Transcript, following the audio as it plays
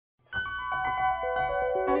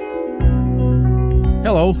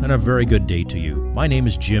Hello, and a very good day to you. My name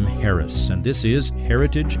is Jim Harris, and this is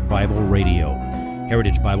Heritage Bible Radio.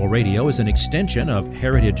 Heritage Bible Radio is an extension of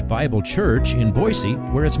Heritage Bible Church in Boise,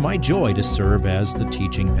 where it's my joy to serve as the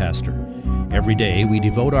teaching pastor. Every day, we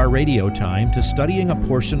devote our radio time to studying a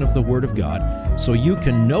portion of the Word of God so you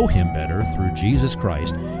can know Him better through Jesus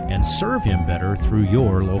Christ and serve Him better through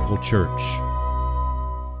your local church.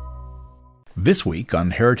 This week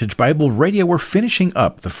on Heritage Bible Radio, we're finishing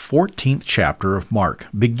up the 14th chapter of Mark,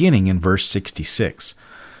 beginning in verse 66.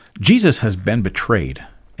 Jesus has been betrayed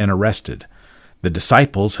and arrested. The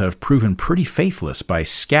disciples have proven pretty faithless by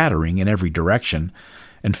scattering in every direction,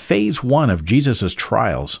 and phase one of Jesus'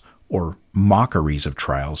 trials, or mockeries of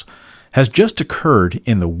trials, has just occurred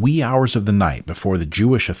in the wee hours of the night before the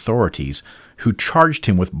Jewish authorities, who charged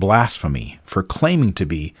him with blasphemy for claiming to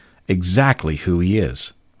be exactly who he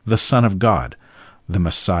is, the Son of God, the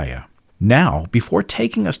Messiah. Now, before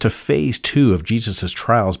taking us to phase two of Jesus'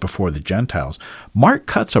 trials before the Gentiles, Mark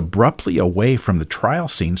cuts abruptly away from the trial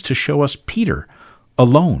scenes to show us Peter,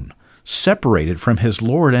 alone, separated from his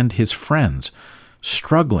Lord and his friends,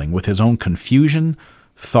 struggling with his own confusion,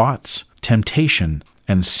 thoughts, temptation,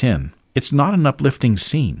 and sin. It's not an uplifting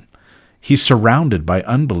scene. He's surrounded by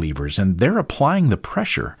unbelievers, and they're applying the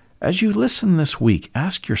pressure. As you listen this week,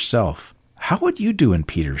 ask yourself, how would you do in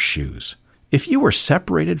Peter's shoes? If you were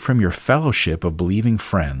separated from your fellowship of believing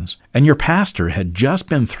friends, and your pastor had just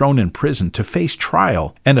been thrown in prison to face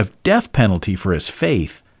trial and a death penalty for his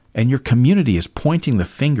faith, and your community is pointing the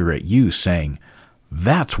finger at you saying,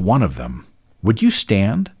 "That's one of them," would you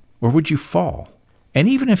stand or would you fall? And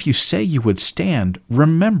even if you say you would stand,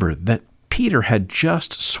 remember that Peter had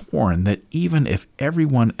just sworn that even if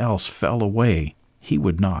everyone else fell away, he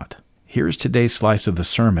would not. Here's today's slice of the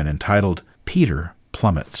sermon entitled, Peter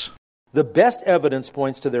Plummets. The best evidence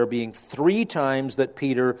points to there being 3 times that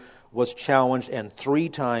Peter was challenged and 3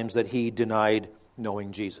 times that he denied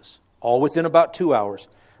knowing Jesus. All within about 2 hours,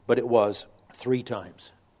 but it was 3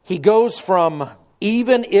 times. He goes from,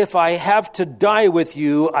 "Even if I have to die with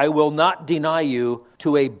you, I will not deny you,"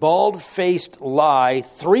 to a bald-faced lie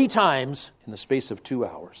 3 times in the space of 2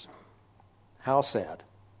 hours. How sad.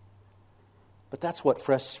 But that's what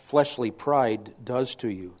fleshly pride does to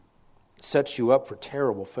you. It sets you up for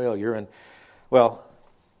terrible failure. And, well,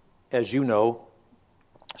 as you know,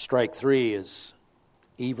 strike 3 is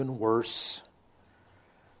even worse.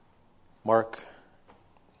 Mark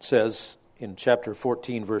says in chapter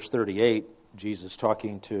 14, verse 38, Jesus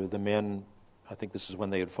talking to the men, I think this is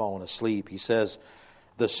when they had fallen asleep, he says,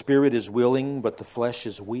 "The spirit is willing, but the flesh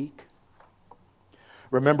is weak."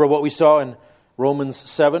 Remember what we saw in Romans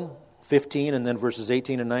 7:15 and then verses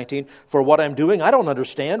 18 and 19. "For what I'm doing I don't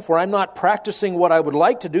understand, for I'm not practicing what I would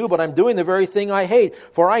like to do, but I'm doing the very thing I hate.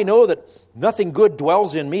 For I know that nothing good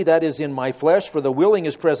dwells in me, that is in my flesh, for the willing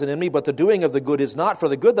is present in me, but the doing of the good is not. For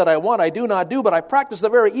the good that I want I do not do, but I practice the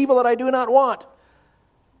very evil that I do not want."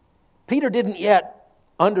 Peter didn't yet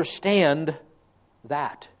understand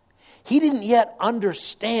that. He didn't yet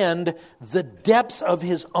understand the depths of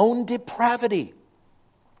his own depravity,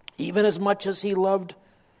 even as much as he loved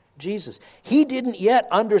Jesus. He didn't yet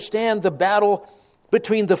understand the battle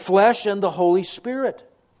between the flesh and the Holy Spirit.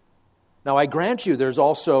 Now, I grant you, there's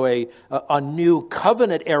also a new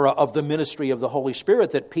covenant era of the ministry of the Holy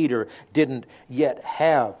Spirit that Peter didn't yet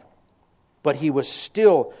have. But he was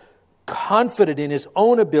still confident in his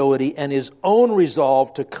own ability and his own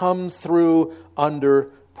resolve to come through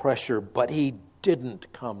under pressure. But he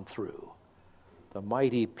didn't come through. The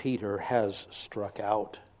mighty Peter has struck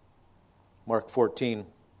out. Mark 14,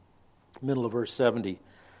 middle of verse 70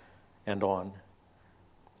 and on.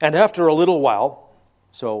 "And after a little while,"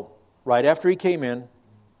 so right after he came in,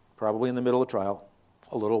 probably in the middle of the trial,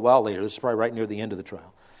 a little while later, this is probably right near the end of the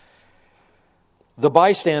trial, "the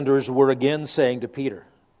bystanders were again saying to Peter,"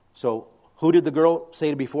 so who did the girl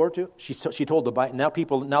say before to? She told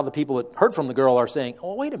now the people that heard from the girl are saying,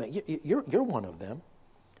 "Oh, wait a minute, you're one of them."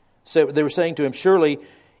 So they were saying to him, "Surely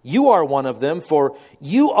you are one of them, for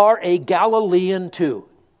you are a Galilean too."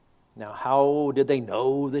 Now, how did they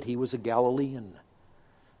know that he was a Galilean?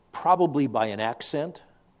 Probably by an accent,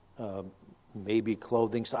 maybe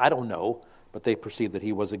clothing. I don't know, but they perceived that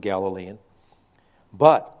he was a Galilean.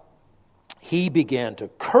 But he began to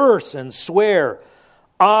curse and swear,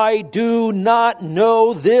 "I do not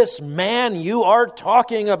know this man you are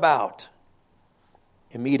talking about."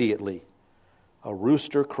 Immediately, a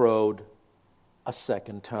rooster crowed a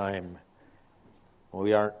second time. Well,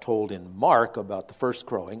 we aren't told in Mark about the first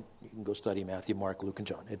crowing. You can go study Matthew, Mark, Luke, and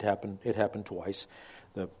John. It happened twice.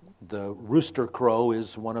 The rooster crow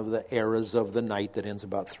is one of the eras of the night that ends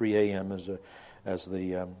about 3 a.m. as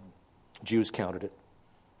the Jews counted it.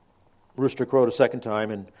 rooster crowed a second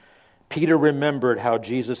time, and Peter remembered how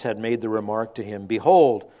Jesus had made the remark to him,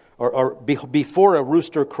 "Behold," before a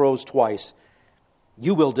rooster crows twice,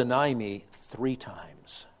 "you will deny me 3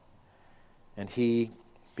 times." And he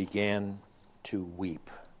began to weep.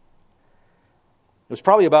 It was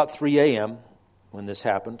probably about 3 a.m. when this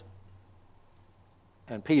happened,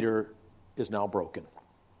 and Peter is now broken.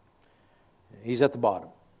 He's at the bottom.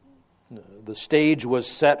 The stage was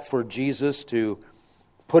set for Jesus to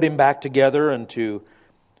put him back together and to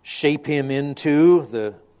shape him into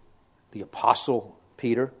the apostle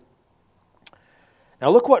Peter. Now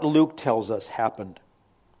look what Luke tells us happened.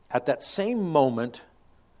 At that same moment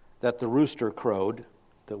that the rooster crowed,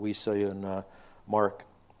 that we see in Mark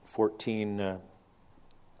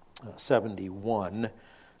 14:71,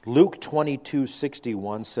 Luke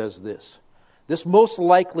 22:61 says this. This most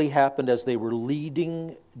likely happened as they were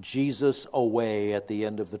leading Jesus away at the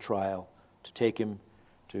end of the trial to take him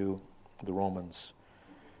to the Romans.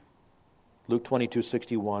 Luke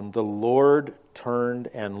 22:61, the Lord turned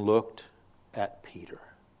and looked at Peter,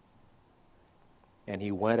 and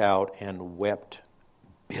he went out and wept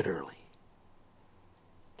bitterly.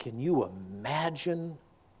 Can you imagine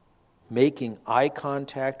making eye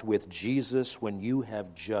contact with Jesus when you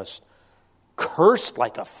have just cursed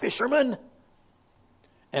like a fisherman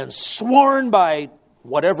and sworn by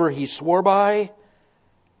whatever he swore by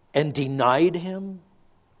and denied him?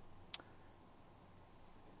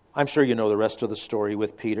 I'm sure you know the rest of the story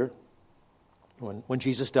with Peter. When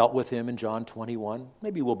Jesus dealt with him in John 21,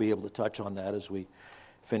 maybe we'll be able to touch on that as we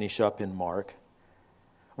finish up in Mark.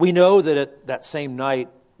 We know that at that same night,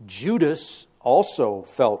 Judas also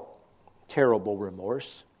felt terrible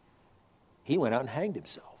remorse. He went out and hanged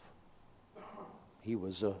himself. He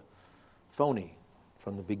was a phony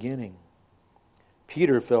from the beginning.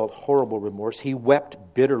 Peter felt horrible remorse. He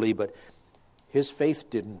wept bitterly, but his faith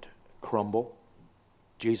didn't crumble.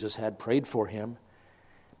 Jesus had prayed for him.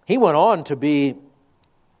 He went on to be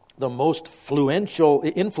the most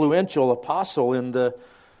influential apostle in the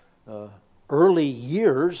early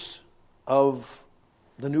years of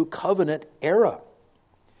the New Covenant era.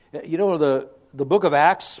 You know, the book of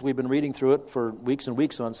Acts, we've been reading through it for weeks and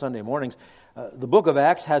weeks on Sunday mornings. The book of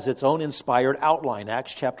Acts has its own inspired outline.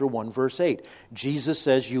 Acts chapter 1, verse 8. Jesus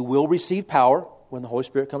says, "You will receive power when the Holy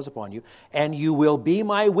Spirit comes upon you, and you will be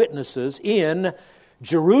my witnesses in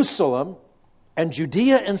Jerusalem and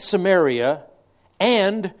Judea and Samaria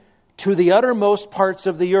and to the uttermost parts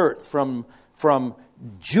of the earth," from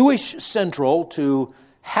Jewish central to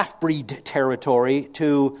half-breed territory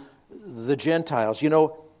to the Gentiles. You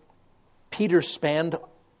know, Peter spanned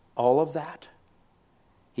all of that.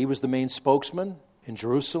 He was the main spokesman in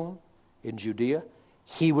Jerusalem, in Judea.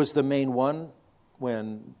 He was the main one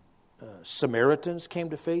when Samaritans came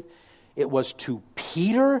to faith. It was to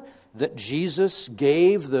Peter that Jesus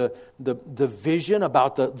gave the vision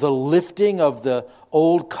about the lifting of the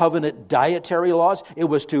old covenant dietary laws. It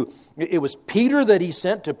was Peter that he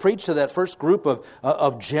sent to preach to that first group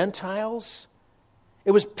of Gentiles.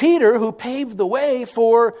 It was Peter who paved the way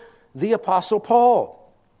for the Apostle Paul.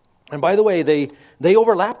 And by the way, they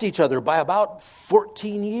overlapped each other by about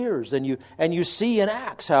 14 years. And you see in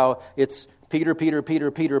Acts how it's Peter.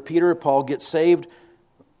 Paul gets saved, a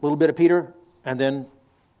little bit of Peter, and then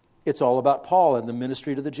it's all about Paul and the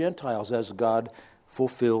ministry to the Gentiles as God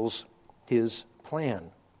fulfills his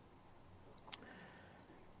plan.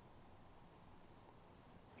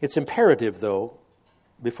 It's imperative, though,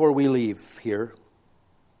 before we leave here,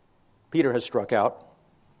 Peter has struck out.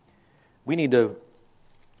 We need to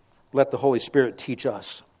let the Holy Spirit teach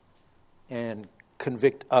us and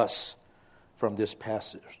convict us from this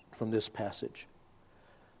passage.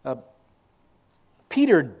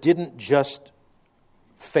 Peter didn't just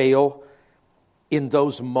fail in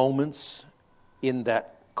those moments in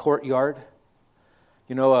that courtyard.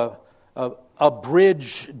 You know, a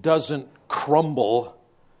bridge doesn't crumble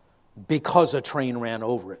because a train ran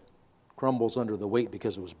over it. Crumbles under the weight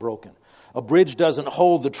because it was broken. A bridge doesn't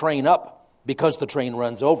hold the train up because the train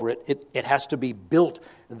runs over it. It has to be built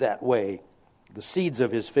that way. The seeds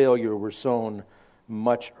of his failure were sown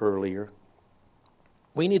much earlier.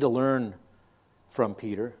 We need to learn from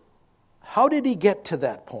Peter. How did he get to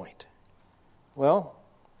that point? Well,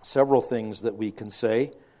 several things that we can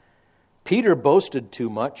say. Peter boasted too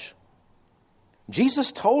much.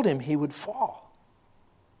 Jesus told him he would fall.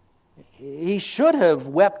 He should have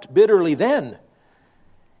wept bitterly then.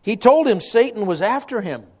 He told him Satan was after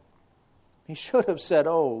him. He should have said,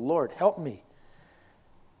 "Oh, Lord, help me."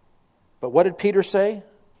 But what did Peter say?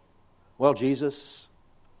 "Well, Jesus,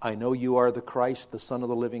 I know you are the Christ, the Son of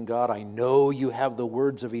the living God. I know you have the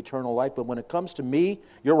words of eternal life, but when it comes to me,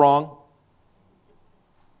 you're wrong.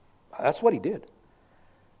 That's what he did.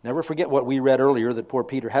 Never forget what we read earlier that poor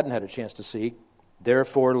Peter hadn't had a chance to see.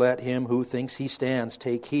 Therefore let him who thinks he stands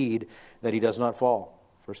take heed that he does not fall.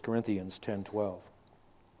 1 Corinthians 10:12.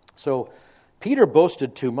 So Peter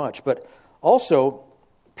boasted too much, but also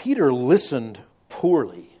Peter listened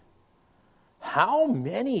poorly. How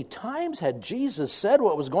many times had Jesus said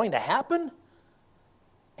what was going to happen?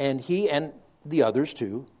 And he and the others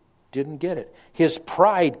too didn't get it. His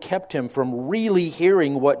pride kept him from really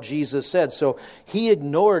hearing what Jesus said, so he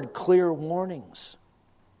ignored clear warnings.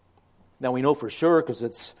 Now we know for sure, because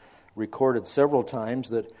it's recorded several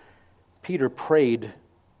times, that Peter prayed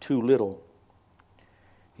too little.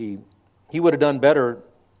 He would have done better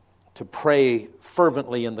to pray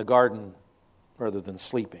fervently in the garden rather than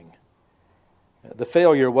sleeping. The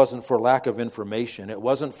failure wasn't for lack of information. It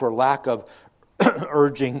wasn't for lack of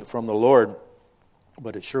urging from the Lord,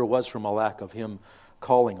 but it sure was from a lack of him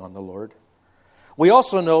calling on the Lord. We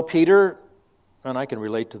also know Peter, and I can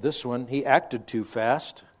relate to this one, he acted too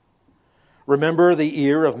fast. Remember the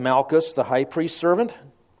ear of Malchus, the high priest's servant?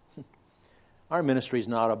 Our ministry is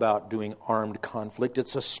not about doing armed conflict.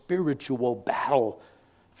 It's a spiritual battle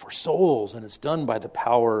for souls, and it's done by the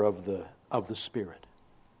power of the Spirit.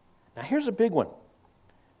 Now here's a big one.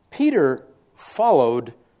 Peter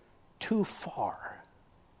followed too far.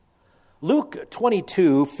 Luke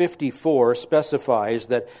 22:54 specifies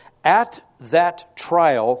that at that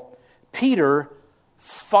trial, Peter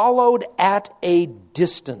followed at a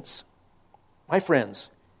distance. My friends,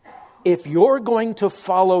 if you're going to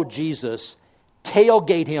follow Jesus,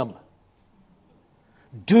 tailgate him.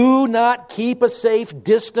 Do not keep a safe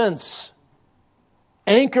distance.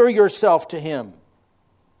 Anchor yourself to him.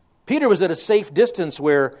 Peter was at a safe distance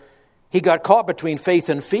where he got caught between faith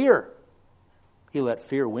and fear. He let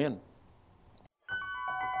fear win.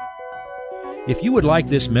 If you would like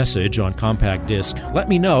this message on compact disc, let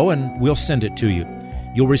me know and we'll send it to you.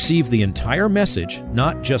 You'll receive the entire message,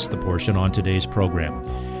 not just the portion on today's program.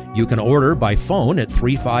 You can order by phone at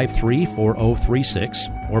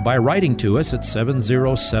 353-4036 or by writing to us at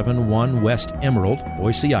 7071 West Emerald,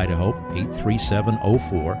 Boise, Idaho,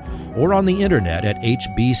 83704, or on the internet at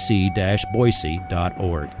hbc-boise.org.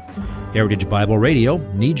 Heritage Bible Radio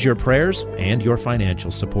needs your prayers and your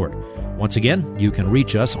financial support. Once again, you can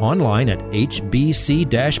reach us online at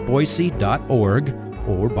hbc-boise.org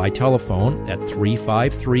or by telephone at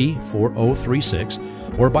 353-4036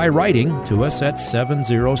 or by writing to us at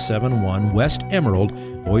 7071 West Emerald,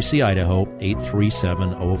 Boise, Idaho,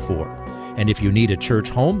 83704. And if you need a church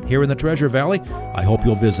home here in the Treasure Valley, I hope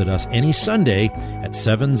you'll visit us any Sunday at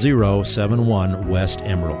 7071 West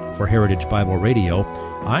Emerald. For Heritage Bible Radio,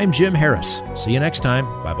 I'm Jim Harris. See you next time.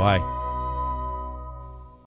 Bye-bye.